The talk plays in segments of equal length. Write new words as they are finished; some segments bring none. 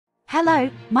Hello,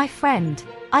 my friend.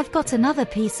 I've got another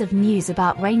piece of news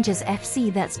about Rangers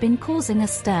FC that's been causing a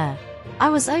stir. I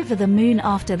was over the moon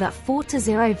after that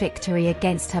 4-0 victory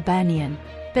against Hibernian,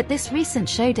 but this recent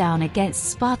showdown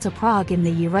against Sparta Prague in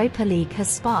the Europa League has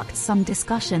sparked some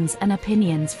discussions and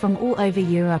opinions from all over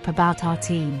Europe about our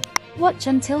team. Watch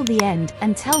until the end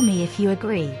and tell me if you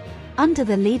agree. Under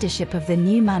the leadership of the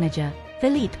new manager,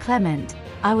 Philippe Clement,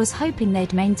 I was hoping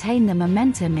they'd maintain the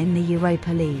momentum in the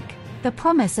Europa League. The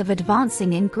promise of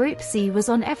advancing in Group C was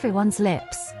on everyone's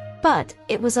lips. But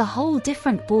it was a whole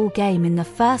different ball game in the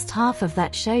first half of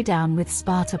that showdown with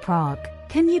Sparta Prague.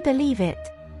 Can you believe it?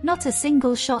 Not a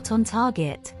single shot on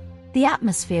target. The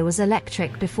atmosphere was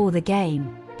electric before the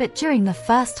game, but during the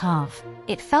first half,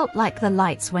 it felt like the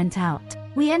lights went out.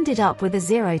 We ended up with a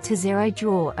 0-0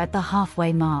 draw at the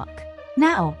halfway mark.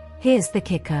 Now, here's the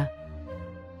kicker.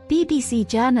 BBC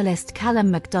journalist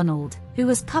Callum MacDonald, who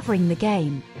was covering the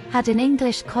game, had an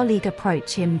English colleague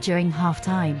approach him during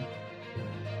halftime.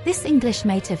 This English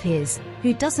mate of his,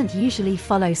 who doesn't usually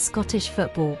follow Scottish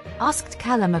football, asked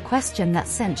Callum a question that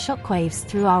sent shockwaves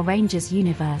through our Rangers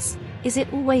universe. Is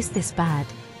it always this bad?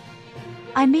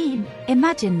 I mean,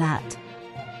 imagine that.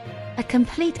 A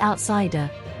complete outsider,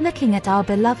 looking at our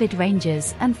beloved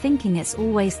Rangers and thinking it's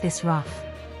always this rough.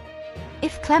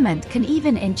 If Clement can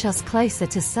even inch us closer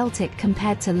to Celtic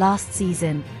compared to last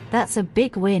season, that's a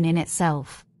big win in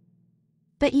itself.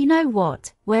 But you know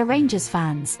what, we're Rangers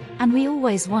fans, and we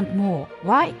always want more,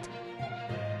 right?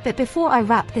 But before I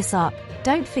wrap this up,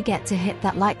 don't forget to hit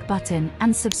that like button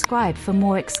and subscribe for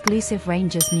more exclusive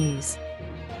Rangers news.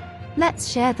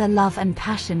 Let's share the love and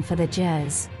passion for the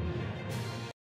Gers.